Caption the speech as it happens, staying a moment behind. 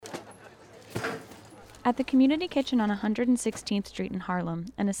At the community kitchen on 116th Street in Harlem,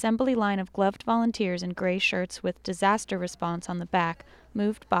 an assembly line of gloved volunteers in gray shirts with disaster response on the back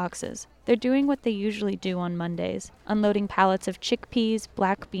moved boxes. They're doing what they usually do on Mondays, unloading pallets of chickpeas,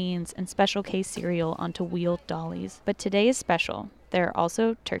 black beans, and special case cereal onto wheeled dollies. But today is special. There are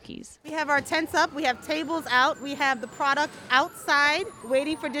also turkeys. We have our tents up, we have tables out, we have the product outside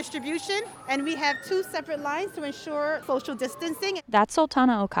waiting for distribution, and we have 2 separate lines to ensure social distancing. That's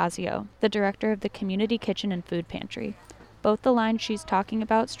Sultana Ocasio, the director of the Community Kitchen and Food Pantry. Both the lines she's talking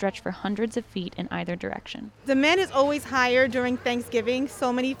about stretch for hundreds of feet in either direction. Demand is always higher during Thanksgiving.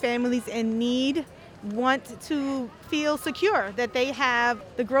 So many families in need want to feel secure that they have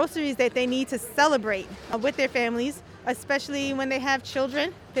the groceries that they need to celebrate with their families, especially when they have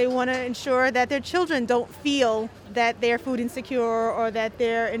children. They want to ensure that their children don't feel that they're food insecure or that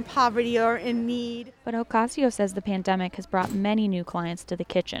they're in poverty or in need. But Ocasio says the pandemic has brought many new clients to the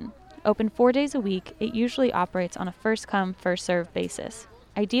kitchen. Open 4 days a week, it usually operates on a first-come, first-served basis.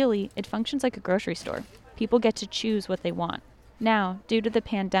 Ideally, it functions like a grocery store. People get to choose what they want. Now, due to the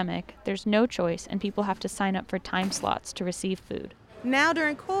pandemic, there's no choice and people have to sign up for time slots to receive food. Now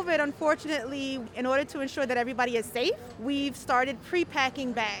during COVID, unfortunately, in order to ensure that everybody is safe, we've started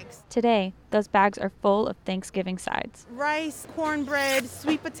pre-packing bags. Today, those bags are full of Thanksgiving sides. Rice, cornbread,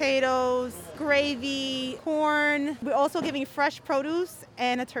 sweet potatoes, gravy, corn. We're also giving fresh produce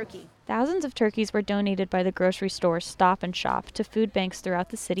and a turkey. Thousands of turkeys were donated by the grocery store Stop and Shop to food banks throughout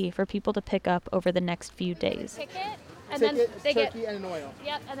the city for people to pick up over the next few days. Then they turkey get, and an oil.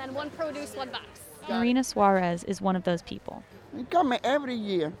 yep, and then 1 produce, 1 box. Marina Suarez is one of those people. We come every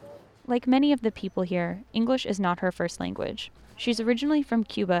year. Like many of the people here, English is not her first language. She's originally from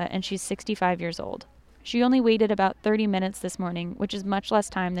Cuba and she's 65 years old. She only waited about 30 minutes this morning, which is much less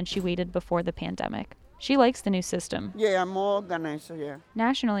time than she waited before the pandemic. She likes the new system. Yeah, I'm more organized here.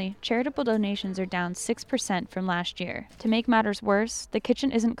 Nationally, charitable donations are down 6% from last year. To make matters worse, the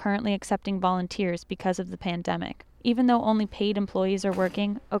kitchen isn't currently accepting volunteers because of the pandemic. Even though only paid employees are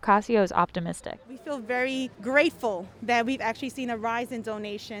working, Ocasio is optimistic. We feel very grateful that we've actually seen a rise in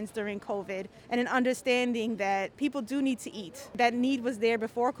donations during COVID and an understanding that people do need to eat. That need was there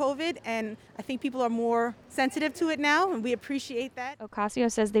before COVID, and I think people are more sensitive to it now, and we appreciate that.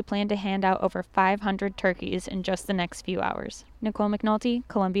 Ocasio says they plan to hand out over 500 turkeys in just the next few hours. Nicole McNulty,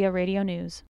 Columbia Radio News.